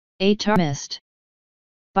A Mist.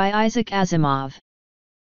 By Isaac Asimov.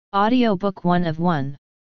 Audiobook 1 of 1.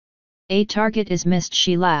 A target is missed,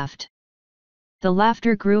 she laughed. The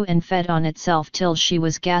laughter grew and fed on itself till she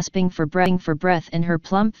was gasping for breath and her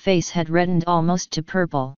plump face had reddened almost to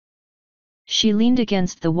purple. She leaned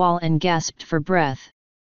against the wall and gasped for breath.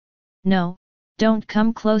 "No, don't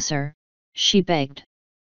come closer," she begged.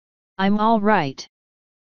 "I'm all right,"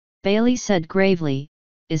 Bailey said gravely,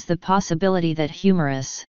 "is the possibility that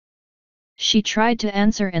humorous?" She tried to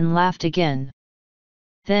answer and laughed again.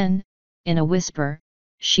 Then, in a whisper,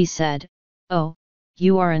 she said, "Oh,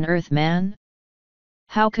 you are an Earthman?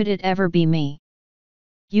 How could it ever be me?"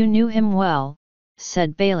 "You knew him well,"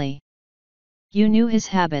 said Bailey. "You knew his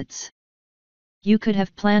habits. You could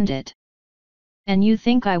have planned it. And you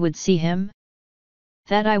think I would see him?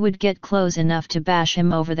 That I would get close enough to bash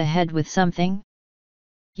him over the head with something?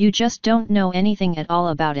 You just don't know anything at all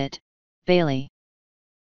about it, Bailey."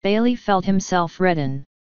 Bailey felt himself redden.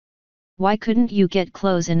 "Why couldn't you get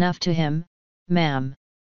close enough to him, ma'am?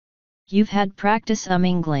 You've had practice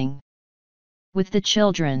mingling with the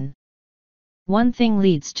children. One thing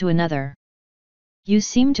leads to another. You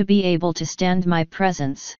seem to be able to stand my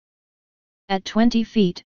presence." "At 20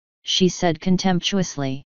 feet, she said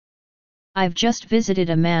contemptuously. "I've just visited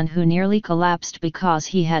a man who nearly collapsed because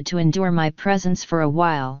he had to endure my presence for a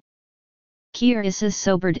while." Kirissa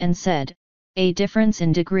sobered and said, "A difference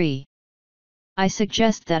in degree. I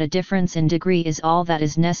suggest that a difference in degree is all that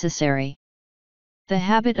is necessary. The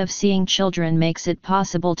habit of seeing children makes it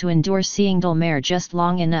possible to endure seeing Dolmere just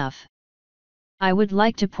long enough. I would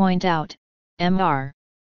like to point out, Mr.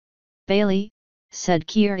 Bailey," said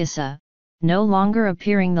Kirissa, no longer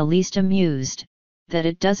appearing the least amused, "that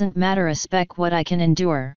it doesn't matter a speck what I can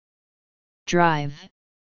endure. Drive."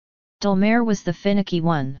 Dolmere was the finicky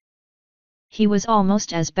one. He was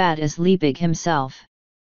almost as bad as Liebig himself.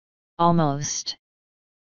 Almost.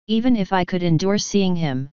 "Even if I could endure seeing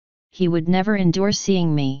him, he would never endure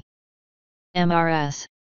seeing me. Mrs.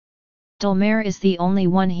 Dolmere is the only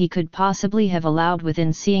one he could possibly have allowed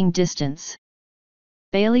within seeing distance."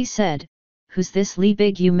 Bailey said, "Who's this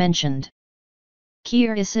Liebig you mentioned?"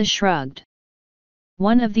 Kirissa shrugged.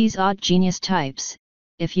 "One of these odd genius types,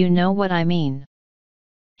 if you know what I mean.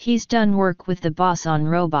 He's done work with the boss on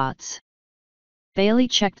robots." Bailey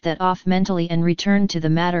checked that off mentally and returned to the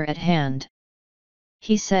matter at hand.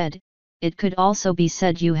 He said, "It could also be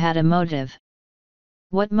said you had a motive."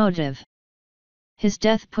 "What motive?" "His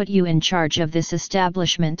death put you in charge of this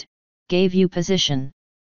establishment, gave you position.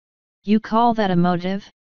 You call that a motive?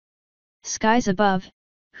 Skies above,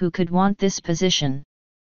 who could want this position?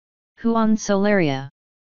 Who on Solaria?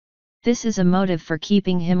 This is a motive for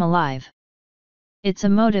keeping him alive. It's a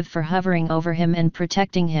motive for hovering over him and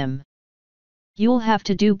protecting him. You'll have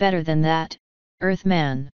to do better than that,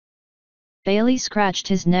 Earthman." Bailey scratched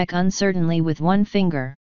his neck uncertainly with one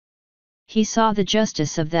finger. He saw the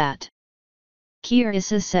justice of that.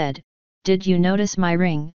 Kirissa said, "Did you notice my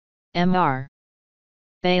ring, Mr.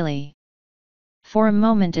 Bailey?" For a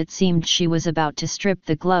moment it seemed she was about to strip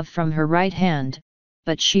the glove from her right hand,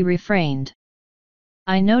 but she refrained.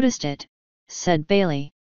 "I noticed it," said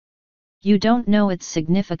Bailey. "You don't know its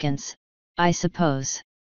significance, I suppose."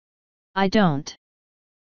 "I don't."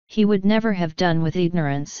 He would never have done with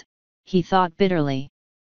ignorance, he thought bitterly.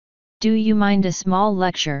 "Do you mind a small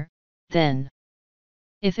lecture, then?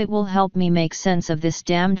 If it will help me make sense of this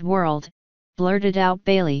damned world," blurted out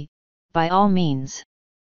Bailey, "by all means."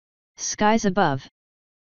 "Skies above."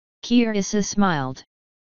 Kirissa smiled.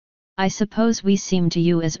 "I suppose we seem to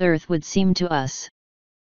you as Earth would seem to us.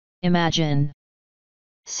 Imagine.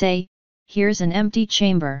 Say, here's an empty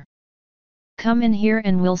chamber. Come in here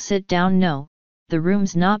and we'll sit down. No, the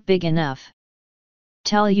room's not big enough.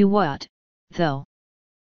 Tell you what, though.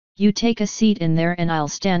 You take a seat in there and I'll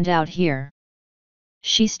stand out here."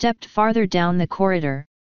 She stepped farther down the corridor,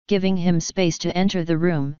 giving him space to enter the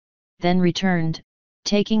room, then returned,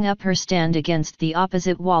 taking up her stand against the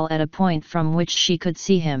opposite wall at a point from which she could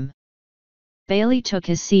see him. Bailey took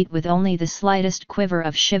his seat with only the slightest quiver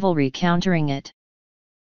of chivalry countering it.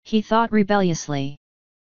 He thought rebelliously.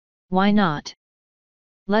 Why not?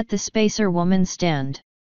 Let the spacer woman stand.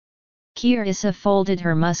 Kirissa folded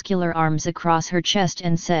her muscular arms across her chest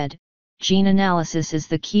and said, "Gene analysis is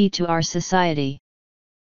the key to our society.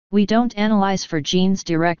 We don't analyze for genes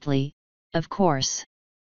directly, of course.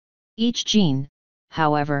 Each gene,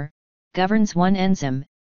 however, governs one enzyme,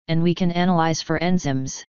 and we can analyze for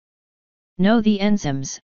enzymes. Know the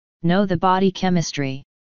enzymes, know the body chemistry.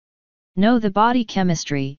 Know the body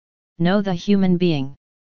chemistry, know the human being.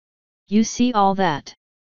 You see all that?"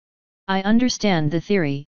 "I understand the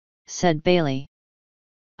theory," said Bailey.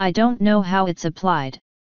 I don't know how it's applied.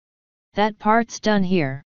 That part's done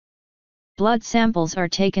here. Blood samples are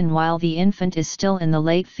taken while the infant is still in the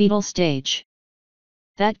late fetal stage.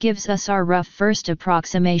 That gives us our rough first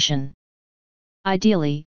approximation.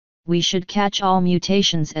 Ideally, we should catch all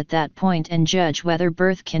mutations at that point and judge whether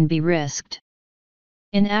birth can be risked.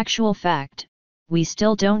 In actual fact, we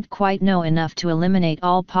still don't quite know enough to eliminate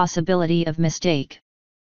all possibility of mistake.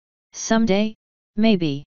 Someday,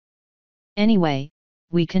 maybe. Anyway,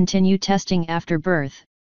 we continue testing after birth,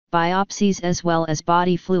 biopsies as well as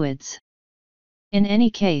body fluids. In any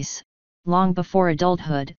case, long before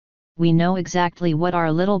adulthood, we know exactly what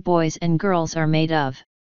our little boys and girls are made of.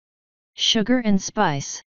 Sugar and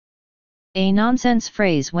spice. A nonsense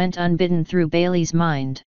phrase went unbidden through Bailey's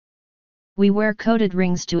mind. We wear coded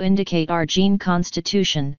rings to indicate our gene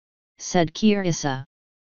constitution, said Clarissa.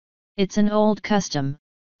 It's an old custom,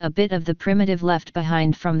 a bit of the primitive left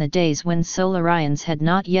behind from the days when Solarians had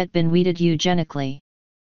not yet been weeded eugenically.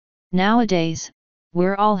 Nowadays,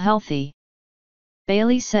 we're all healthy.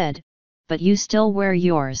 Bailey said, but you still wear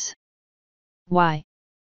yours. Why?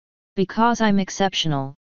 Because I'm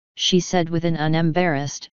exceptional, she said with an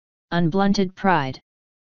unembarrassed, unblunted pride.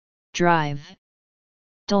 Drive.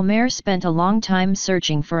 Delmare spent a long time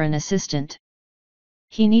searching for an assistant.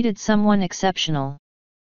 He needed someone exceptional.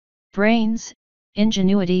 Brains,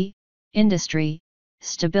 ingenuity, industry,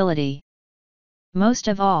 stability. Most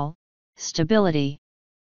of all, stability.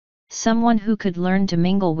 Someone who could learn to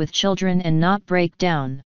mingle with children and not break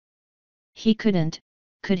down. He couldn't,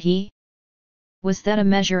 could he? Was that a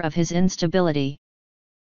measure of his instability?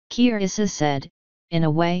 Clarissa said, in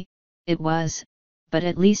a way, it was, but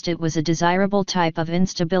at least it was a desirable type of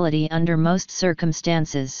instability under most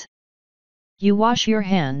circumstances. You wash your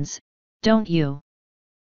hands, don't you?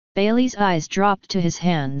 Bailey's eyes dropped to his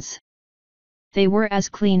hands. They were as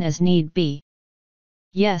clean as need be.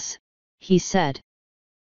 Yes, he said.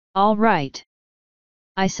 All right.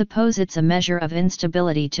 I suppose it's a measure of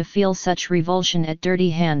instability to feel such revulsion at dirty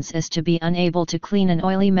hands as to be unable to clean an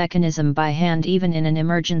oily mechanism by hand even in an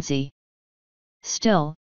emergency.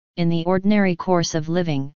 Still, in the ordinary course of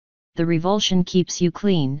living, the revulsion keeps you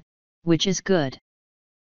clean, which is good.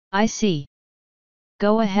 I see.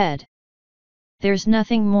 Go ahead. There's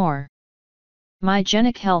nothing more. My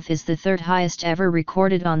genic health is the third highest ever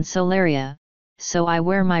recorded on Solaria, so I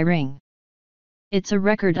wear my ring. It's a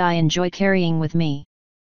record I enjoy carrying with me.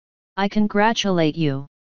 I congratulate you.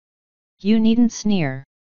 You needn't sneer.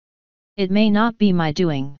 It may not be my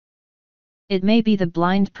doing. It may be the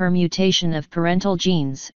blind permutation of parental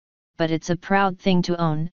genes, but it's a proud thing to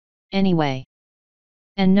own, anyway.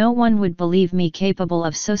 And no one would believe me capable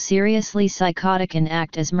of so seriously psychotic an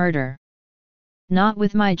act as murder. Not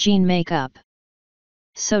with my gene makeup.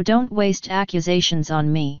 So don't waste accusations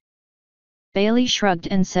on me. Bailey shrugged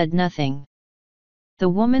and said nothing. The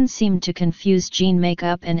woman seemed to confuse gene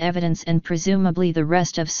makeup and evidence, and presumably the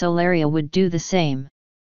rest of Solaria would do the same.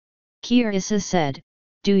 Clarissa said,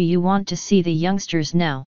 "Do you want to see the youngsters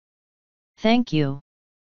now?" "Thank you."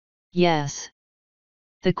 Yes.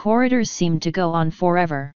 The corridors seemed to go on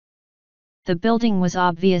forever. The building was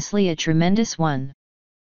obviously a tremendous one.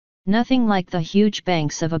 Nothing like the huge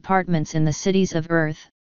banks of apartments in the cities of Earth,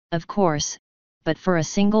 of course, but for a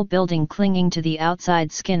single building clinging to the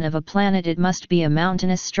outside skin of a planet it must be a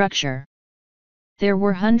mountainous structure. There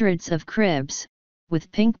were hundreds of cribs,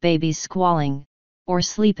 with pink babies squalling, or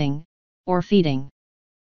sleeping, or feeding.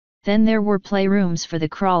 Then there were playrooms for the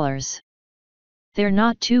crawlers. "They're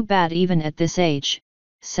not too bad even at this age,"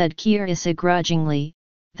 said Clarissa grudgingly,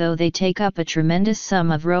 "though they take up a tremendous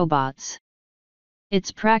sum of robots.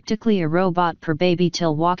 It's practically a robot per baby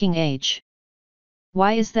till walking age."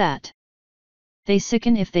 "Why is that?" "They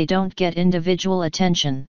sicken if they don't get individual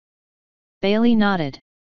attention." Bailey nodded.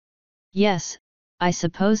 "Yes, I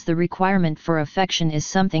suppose the requirement for affection is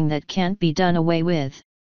something that can't be done away with."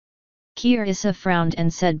 Clarissa frowned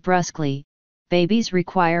and said brusquely, "Babies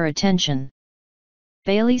require attention."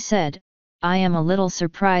 Bailey said, "I am a little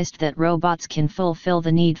surprised that robots can fulfill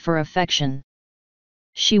the need for affection."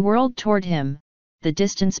 She whirled toward him, the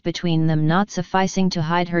distance between them not sufficing to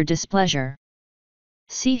hide her displeasure.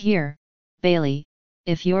 "See here, Bailey,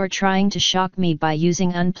 if you're trying to shock me by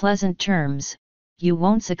using unpleasant terms, you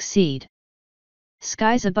won't succeed.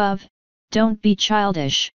 Skies above, don't be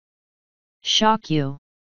childish." "Shock you?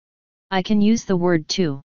 I can use the word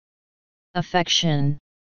too. Affection.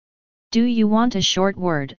 Do you want a short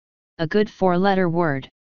word, a good four-letter word?"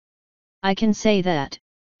 "I can say that,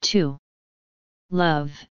 too.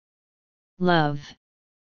 Love. Love.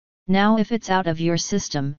 Now if it's out of your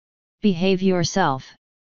system, behave yourself."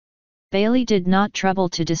 Bailey did not trouble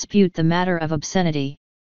to dispute the matter of obscenity.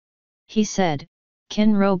 He said,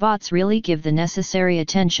 can robots really give the necessary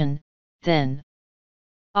attention, then?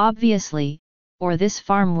 Obviously, or this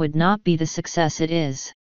farm would not be the success it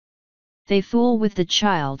is. They fool with the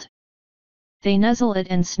child. They nuzzle it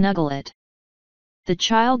and snuggle it. The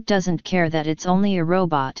child doesn't care that it's only a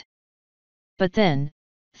robot. But then,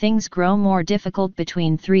 things grow more difficult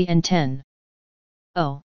between 3 and 10.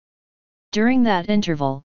 Oh. During that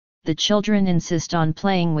interval, the children insist on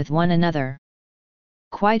playing with one another.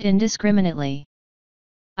 Quite indiscriminately.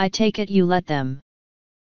 I take it you let them.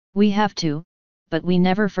 We have to, but we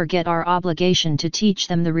never forget our obligation to teach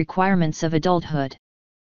them the requirements of adulthood.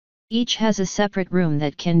 Each has a separate room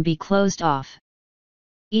that can be closed off.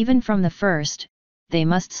 Even from the first, they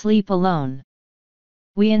must sleep alone.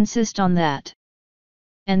 We insist on that.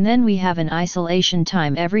 And then we have an isolation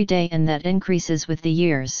time every day, and that increases with the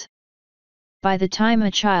years. By the time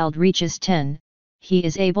a child reaches 10, he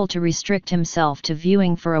is able to restrict himself to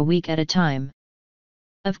viewing for a week at a time.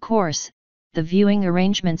 Of course, the viewing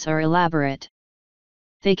arrangements are elaborate.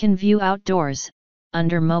 They can view outdoors,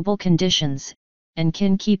 under mobile conditions, and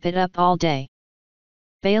can keep it up all day.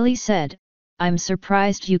 Bailey said, I'm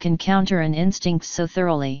surprised you can counter an instinct so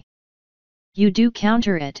thoroughly. You do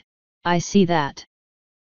counter it, I see that.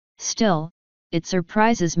 Still, it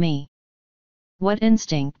surprises me. What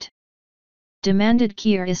instinct? Demanded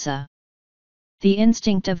Clarissa. The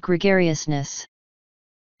instinct of gregariousness.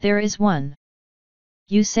 There is one.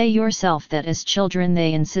 You say yourself that as children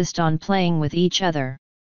they insist on playing with each other.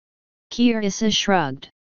 Clarissa shrugged.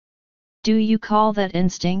 Do you call that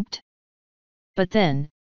instinct? But then,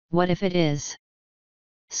 what if it is?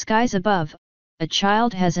 Skies above, a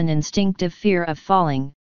child has an instinctive fear of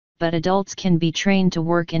falling, but adults can be trained to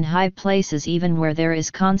work in high places even where there is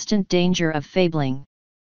constant danger of failing.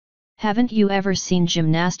 Haven't you ever seen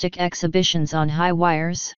gymnastic exhibitions on high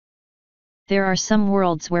wires? There are some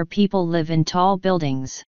worlds where people live in tall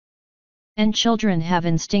buildings. And children have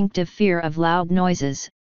instinctive fear of loud noises,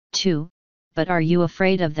 too, but are you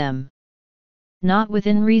afraid of them? Not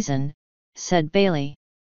within reason, said Bailey.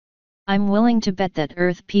 I'm willing to bet that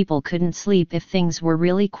Earth people couldn't sleep if things were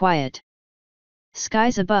really quiet.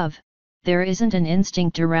 Skies above, there isn't an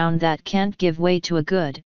instinct around that can't give way to a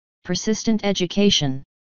good, persistent education.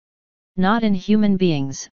 Not in human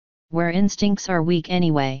beings, where instincts are weak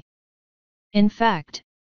anyway. In fact,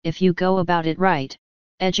 if you go about it right,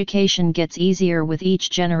 education gets easier with each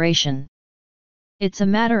generation. It's a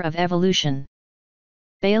matter of evolution.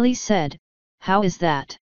 Bailey said, how is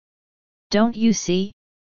that? Don't you see?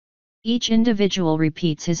 Each individual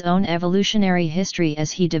repeats his own evolutionary history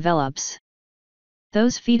as he develops.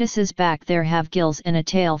 Those fetuses back there have gills and a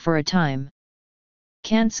tail for a time.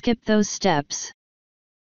 Can't skip those steps.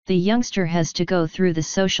 The youngster has to go through the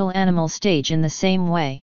social animal stage in the same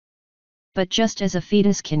way. But just as a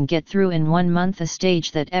fetus can get through in 1 month a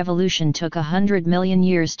stage that evolution took 100 million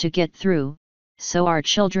years to get through, so our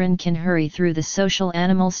children can hurry through the social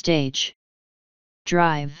animal stage.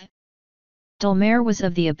 Drive. Dolmaire was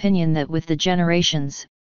of the opinion that with the generations,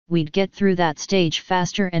 we'd get through that stage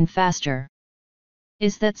faster and faster.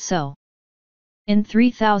 Is that so? In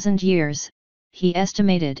 3,000 years, he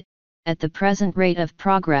estimated, at the present rate of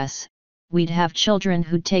progress, we'd have children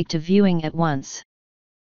who'd take to viewing at once.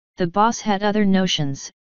 The boss had other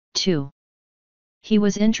notions, too. He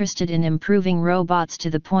was interested in improving robots to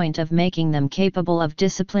the point of making them capable of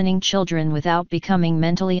disciplining children without becoming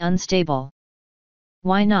mentally unstable.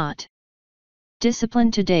 Why not? Discipline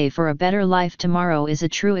today for a better life tomorrow is a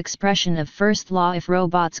true expression of first law if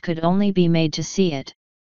robots could only be made to see it.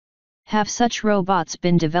 Have such robots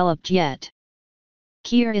been developed yet?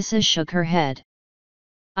 Clarissa shook her head.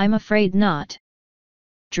 I'm afraid not.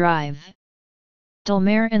 Drive.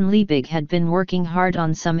 Dolmaire and Liebig had been working hard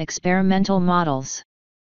on some experimental models.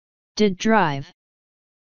 Did Drive.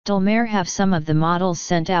 Dolmaire have some of the models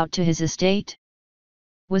sent out to his estate?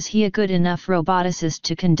 Was he a good enough roboticist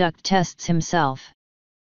to conduct tests himself?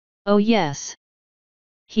 Oh yes.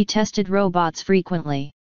 He tested robots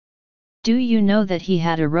frequently. Do you know that he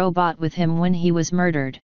had a robot with him when he was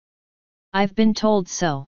murdered? I've been told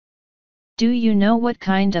so. Do you know what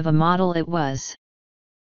kind of a model it was?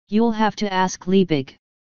 You'll have to ask Liebig.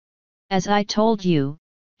 As I told you,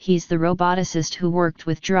 he's the roboticist who worked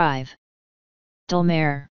with Drive.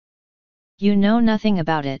 Dolmaire. You know nothing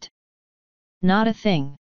about it. Not a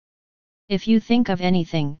thing. If you think of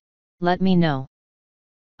anything, let me know.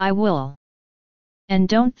 I will. And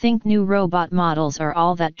don't think new robot models are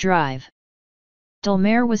all that Drive.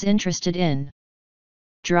 Dolmaire was interested in.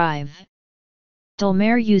 Drive.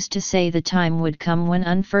 Dolmaire used to say the time would come when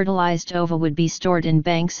unfertilized ova would be stored in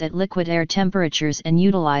banks at liquid air temperatures and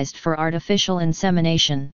utilized for artificial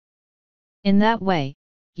insemination. In that way,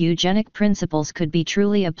 eugenic principles could be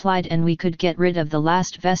truly applied and we could get rid of the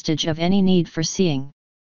last vestige of any need for seeing.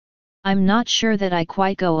 I'm not sure that I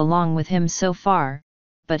quite go along with him so far,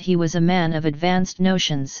 but he was a man of advanced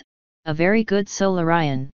notions, a very good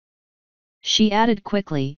Solarian. She added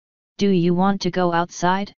quickly, do you want to go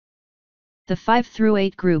outside? The 5 through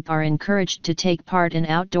 8 group are encouraged to take part in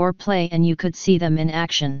outdoor play and you could see them in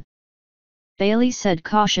action. Bailey said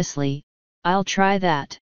cautiously, I'll try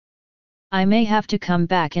that. I may have to come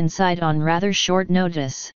back inside on rather short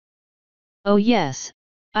notice. Oh yes,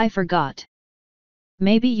 I forgot.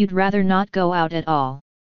 Maybe you'd rather not go out at all.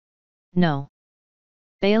 No.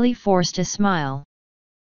 Bailey forced a smile.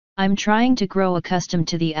 I'm trying to grow accustomed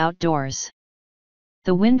to the outdoors.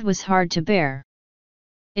 The wind was hard to bear.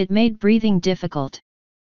 It made breathing difficult.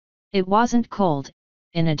 It wasn't cold,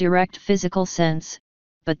 in a direct physical sense,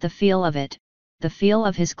 but the feel of it, the feel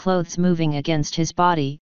of his clothes moving against his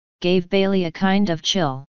body, gave Bailey a kind of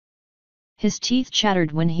chill. His teeth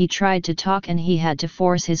chattered when he tried to talk and he had to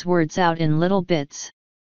force his words out in little bits.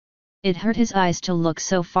 It hurt his eyes to look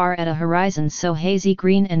so far at a horizon so hazy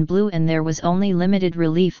green and blue, and there was only limited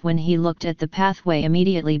relief when he looked at the pathway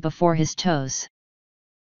immediately before his toes.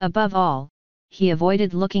 Above all, he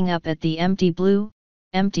avoided looking up at the empty blue,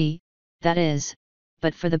 that is,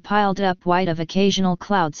 but for the piled-up white of occasional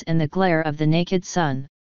clouds and the glare of the naked sun.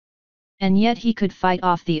 And yet he could fight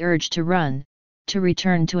off the urge to run, to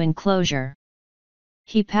return to enclosure.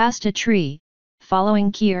 He passed a tree,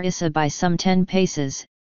 following Clarissa by some 10 paces,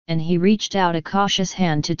 and he reached out a cautious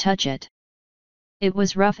hand to touch it. It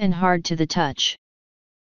was rough and hard to the touch.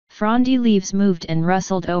 Frondy leaves moved and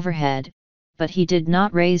rustled overhead, but he did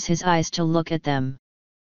not raise his eyes to look at them.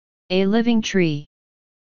 A living tree.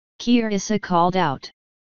 Clarissa called out.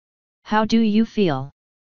 How do you feel?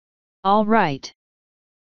 All right.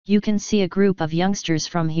 You can see a group of youngsters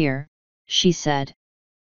from here, she said.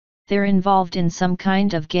 They're involved in some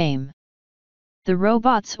kind of game. The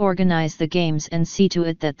robots organize the games and see to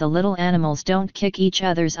it that the little animals don't kick each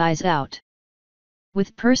other's eyes out.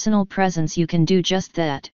 With personal presence you can do just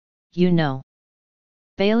that, you know.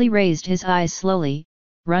 Bailey raised his eyes slowly,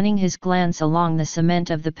 running his glance along the cement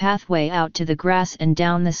of the pathway out to the grass and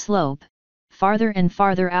down the slope, farther and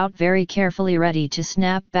farther out, very carefully, ready to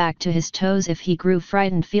snap back to his toes if he grew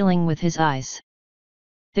frightened, feeling with his eyes.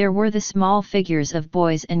 There were the small figures of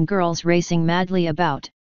boys and girls racing madly about,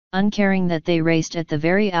 uncaring that they raced at the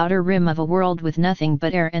very outer rim of a world with nothing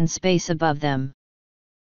but air and space above them.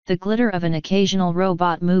 The glitter of an occasional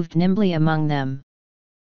robot moved nimbly among them.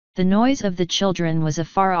 The noise of the children was a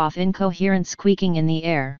far-off incoherent squeaking in the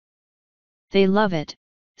air. They love it,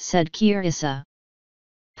 said Clarissa.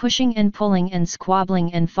 Pushing and pulling and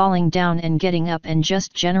squabbling and falling down and getting up and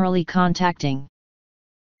just generally contacting.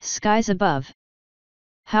 Skies above.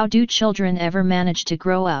 How do children ever manage to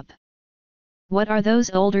grow up? What are those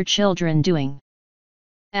older children doing?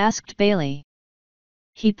 Asked Bailey.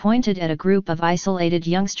 He pointed at a group of isolated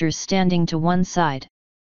youngsters standing to one side.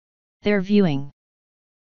 They're viewing.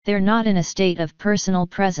 They're not in a state of personal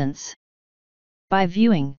presence. By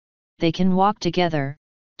viewing, they can walk together,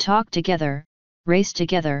 talk together, race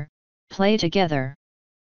together, play together.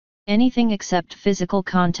 Anything except physical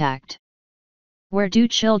contact. Where do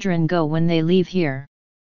children go when they leave here?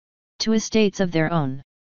 To estates of their own.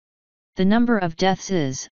 The number of deaths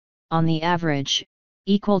is, on the average,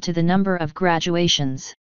 equal to the number of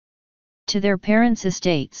graduations. To their parents'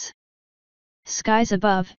 estates. Skies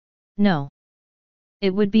above? No. It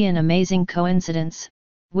would be an amazing coincidence,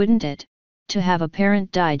 wouldn't it, to have a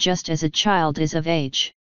parent die just as a child is of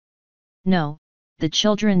age? No, the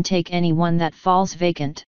children take any one that falls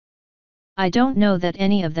vacant. I don't know that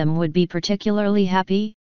any of them would be particularly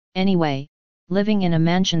happy, anyway, living in a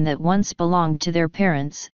mansion that once belonged to their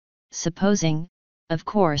parents, supposing, of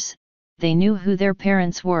course, they knew who their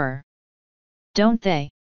parents were. Don't they?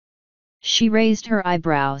 She raised her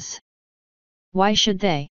eyebrows. Why should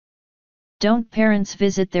they? Don't parents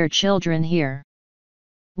visit their children here?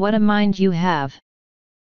 What a mind you have!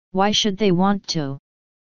 Why should they want to?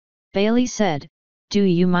 Bailey said, do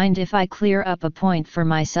you mind if I clear up a point for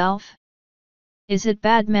myself? Is it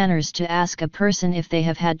bad manners to ask a person if they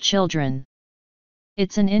have had children?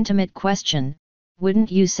 It's an intimate question, wouldn't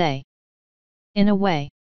you say? In a way.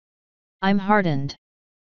 I'm hardened.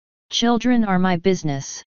 Children are my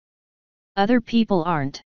business. Other people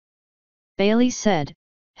aren't. Bailey said,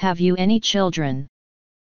 have you any children?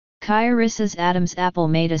 Clarissa's Adam's apple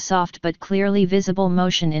made a soft but clearly visible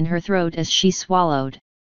motion in her throat as she swallowed.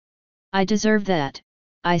 I deserve that,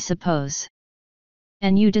 I suppose.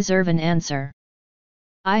 And you deserve an answer.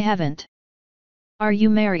 I haven't. Are you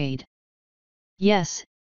married? Yes,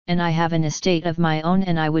 and I have an estate of my own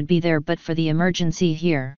and I would be there but for the emergency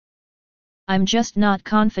here. I'm just not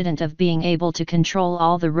confident of being able to control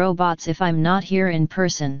all the robots if I'm not here in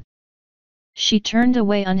person." She turned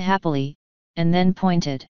away unhappily, and then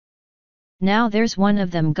pointed. "Now there's one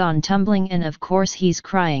of them gone tumbling and of course he's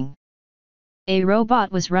crying." A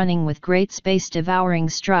robot was running with great space-devouring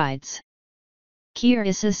strides.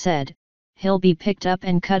 Kirissa said, "He'll be picked up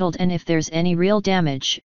and cuddled and if there's any real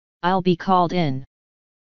damage, I'll be called in."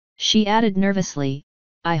 She added nervously,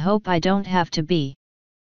 "I hope I don't have to be."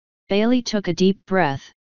 Bailey took a deep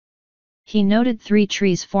breath. He noted 3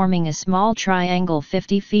 trees forming a small triangle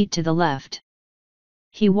 50 feet to the left.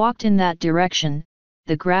 He walked in that direction,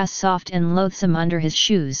 the grass soft and loathsome under his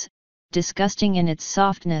shoes, disgusting in its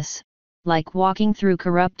softness, like walking through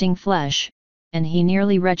corrupting flesh, and he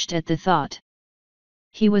nearly retched at the thought.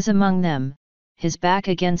 He was among them, his back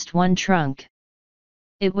against one trunk.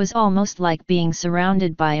 It was almost like being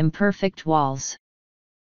surrounded by imperfect walls.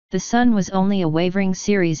 The sun was only a wavering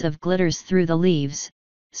series of glitters through the leaves,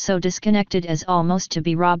 so disconnected as almost to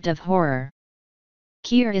be robbed of horror.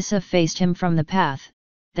 Kirissa faced him from the path,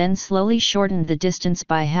 then slowly shortened the distance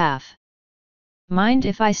by half. "Mind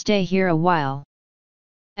if I stay here a while?"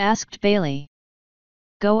 asked Bailey.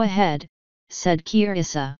 "Go ahead," said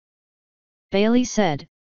Kirissa. Bailey said,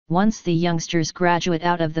 "Once the youngsters graduate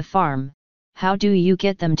out of the farm, how do you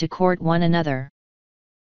get them to court one another?"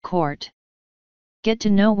 "Court? Get to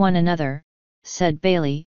know one another," said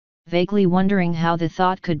Bailey, vaguely wondering how the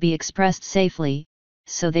thought could be expressed safely,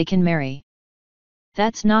 "so they can marry."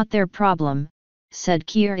 "That's not their problem," said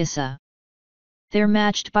Kirissa. "They're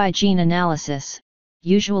matched by gene analysis,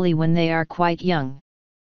 usually when they are quite young.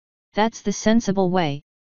 That's the sensible way,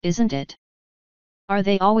 isn't it? Are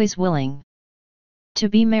they always willing to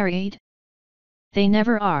be married? They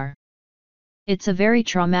never are. It's a very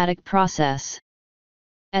traumatic process.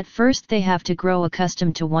 At first they have to grow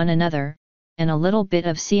accustomed to one another, and a little bit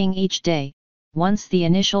of seeing each day, once the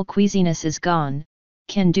initial queasiness is gone,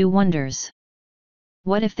 can do wonders.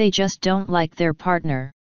 What if they just don't like their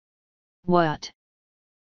partner? What?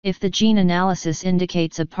 If the gene analysis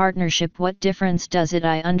indicates a partnership, what difference does it?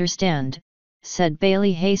 I understand," said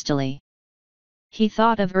Bailey hastily. He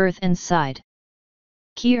thought of Earth and sighed.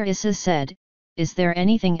 Kirissa said, "Is there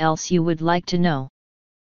anything else you would like to know?"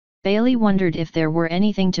 Bailey wondered if there were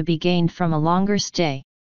anything to be gained from a longer stay.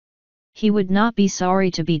 He would not be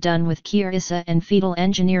sorry to be done with Kirissa and fetal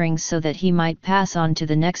engineering so that he might pass on to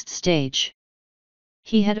the next stage.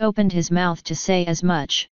 He had opened his mouth to say as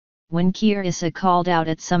much, when Kirissa called out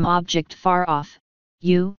at some object far off,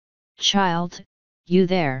 "You, child, you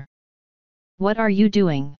there. What are you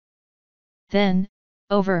doing?" Then,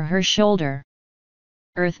 over her shoulder,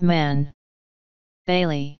 "Earthman.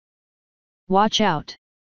 Bailey. Watch out.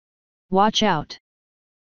 Watch out."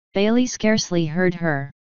 Bailey scarcely heard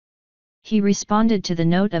her. He responded to the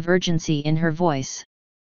note of urgency in her voice.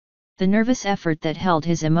 The nervous effort that held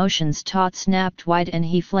his emotions taut snapped wide and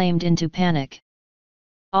he flamed into panic.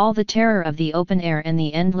 All the terror of the open air and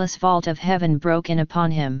the endless vault of heaven broke in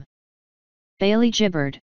upon him. Bailey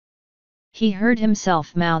gibbered. He heard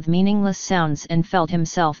himself mouth meaningless sounds and felt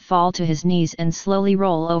himself fall to his knees and slowly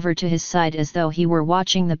roll over to his side as though he were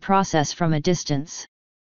watching the process from a distance.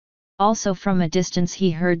 Also from a distance he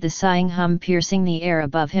heard the sighing hum piercing the air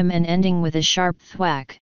above him and ending with a sharp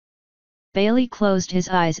thwack. Bailey closed his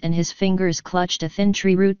eyes and his fingers clutched a thin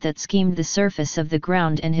tree root that skimmed the surface of the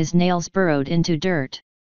ground and his nails burrowed into dirt.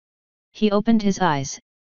 He opened his eyes,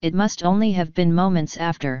 it must only have been moments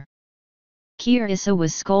after. Kirissa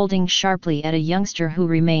was scolding sharply at a youngster who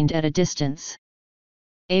remained at a distance.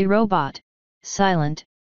 A robot, silent,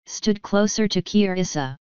 stood closer to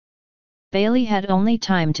Kirissa. Bailey had only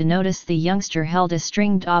time to notice the youngster held a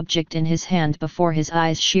stringed object in his hand before his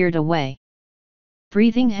eyes sheared away.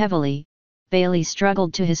 Breathing heavily, Bailey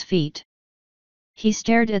struggled to his feet. He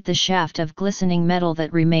stared at the shaft of glistening metal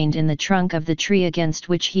that remained in the trunk of the tree against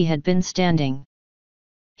which he had been standing.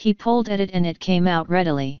 He pulled at it and it came out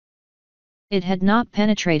readily. It had not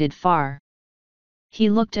penetrated far. He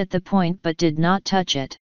looked at the point but did not touch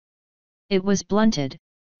it. It was blunted,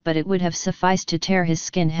 but it would have sufficed to tear his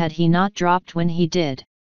skin had he not dropped when he did.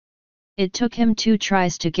 It took him 2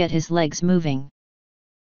 tries to get his legs moving.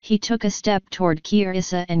 He took a step toward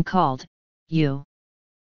Kirissa and called, "You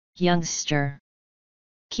youngster."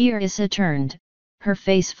 Kirissa turned, her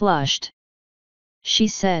face flushed. She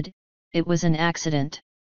said, "It was an accident."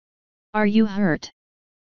 "Are you hurt?"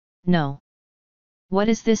 "No." "What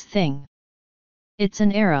is this thing?" "It's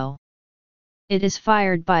an arrow. It is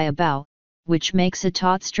fired by a bow, which makes a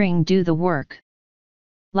taut string do the work."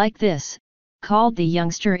 "Like this," called the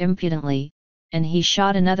youngster impudently, and he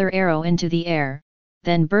shot another arrow into the air,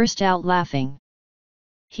 then burst out laughing.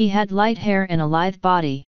 He had light hair and a lithe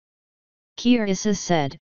body. Kirissa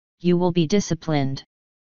said, "You will be disciplined.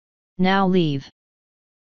 Now leave."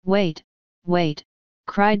 "Wait, wait,"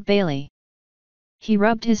 cried Bailey. He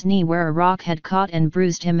rubbed his knee where a rock had caught and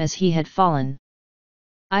bruised him as he had fallen.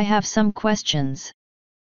 "I have some questions."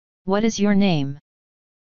 "What is your name?"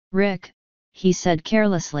 "Rick," he said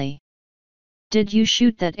carelessly. "Did you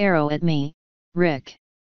shoot that arrow at me, Rick?"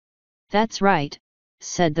 "That's right,"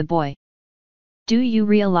 said the boy. "Do you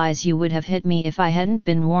realize you would have hit me if I hadn't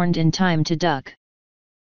been warned in time to duck?"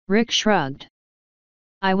 Rick shrugged.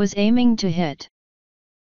 "I was aiming to hit."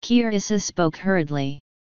 Kirissa spoke hurriedly.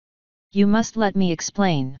 "You must let me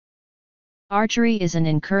explain. Archery is an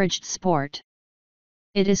encouraged sport.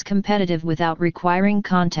 It is competitive without requiring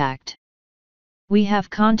contact. We have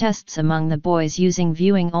contests among the boys using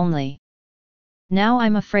viewing only. Now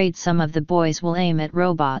I'm afraid some of the boys will aim at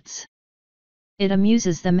robots. It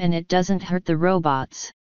amuses them and it doesn't hurt the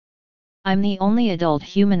robots. I'm the only adult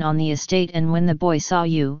human on the estate, and when the boy saw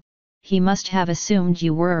you, he must have assumed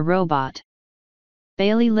you were a robot."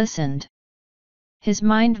 Bailey listened. His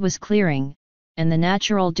mind was clearing, and the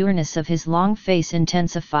natural dourness of his long face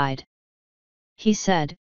intensified. He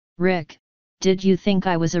said, "Rick, did you think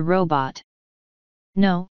I was a robot?"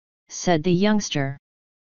 "No," said the youngster.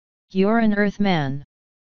 "You're an Earthman."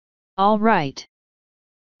 "All right.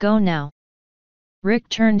 Go now." Rick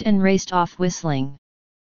turned and raced off whistling.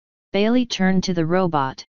 Bailey turned to the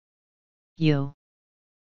robot. "You.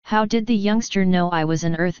 How did the youngster know I was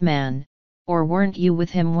an Earthman, or weren't you with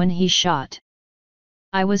him when he shot?"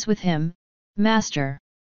 "I was with him, Master.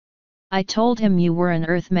 I told him you were an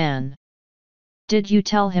Earthman." "Did you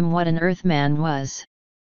tell him what an Earthman was?"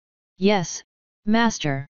 "Yes,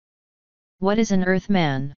 Master." "What is an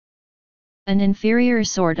Earthman?" "An inferior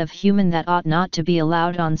sort of human that ought not to be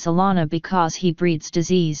allowed on Solana because he breeds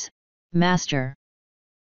disease, Master."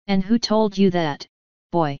 "And who told you that,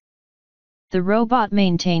 boy?" The robot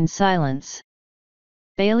maintained silence.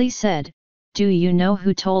 Bailey said, "Do you know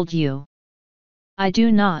who told you?" "I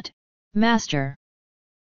do not, Master.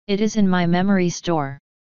 It is in my memory store."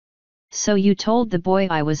 "So you told the boy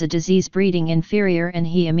I was a disease-breeding inferior and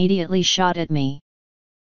he immediately shot at me.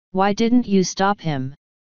 Why didn't you stop him?"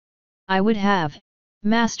 "I would have,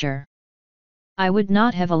 Master. I would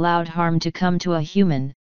not have allowed harm to come to a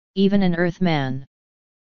human, even an Earthman.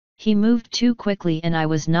 He moved too quickly and I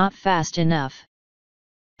was not fast enough."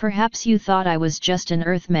 "Perhaps you thought I was just an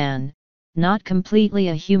Earthman, not completely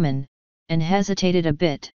a human, and hesitated a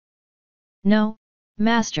bit." "No,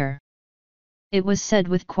 Master." It was said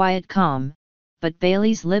with quiet calm, but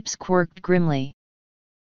Bailey's lips quirked grimly.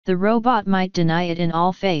 The robot might deny it in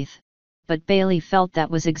all faith, but Bailey felt that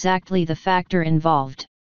was exactly the factor involved.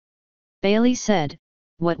 Bailey said,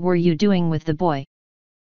 "What were you doing with the boy?"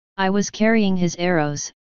 "I was carrying his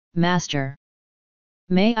arrows, Master."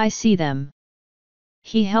 "May I see them?"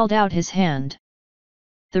 He held out his hand.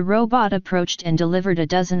 The robot approached and delivered a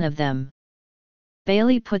dozen of them.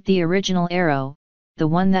 Bailey put the original arrow, the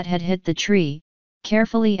one that had hit the tree,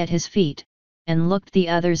 carefully at his feet, and looked the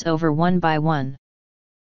others over one by one.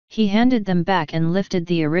 He handed them back and lifted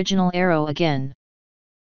the original arrow again.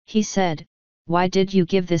 He said, "Why did you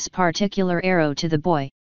give this particular arrow to the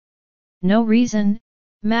boy?" "No reason,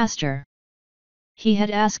 Master. He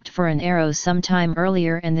had asked for an arrow some time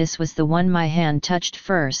earlier and this was the one my hand touched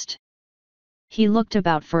first. He looked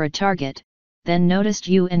about for a target, then noticed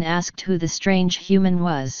you and asked who the strange human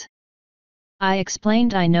was. I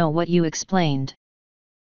explained I know what you explained.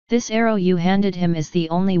 This arrow you handed him is the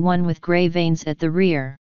only one with grey veins at the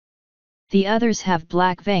rear. The others have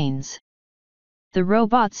black veins." The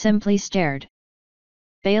robot simply stared.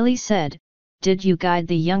 Bailey said, "Did you guide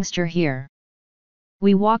the youngster here?"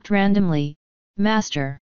 "We walked randomly,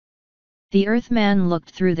 Master." The Earthman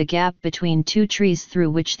looked through the gap between two trees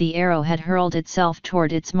through which the arrow had hurled itself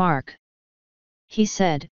toward its mark. He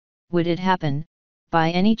said, "Would it happen,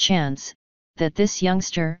 by any chance, that this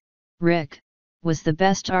youngster, Rick, was the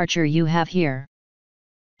best archer you have here?"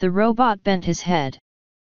 The robot bent his head.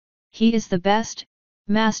 "He is the best,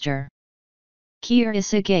 Master."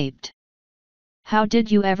 Kirissa gaped. "How did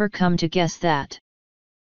you ever come to guess that?"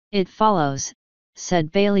 "It follows,"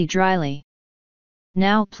 said Bailey dryly.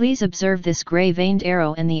 "Now please observe this grey-veined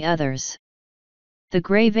arrow and the others. The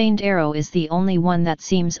grey-veined arrow is the only one that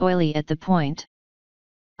seems oily at the point.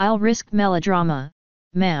 I'll risk melodrama,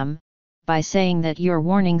 ma'am, by saying that your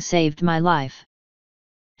warning saved my life.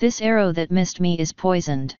 This arrow that missed me is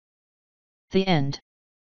poisoned." The end.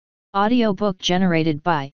 Audiobook generated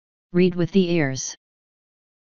by Read with the Ears.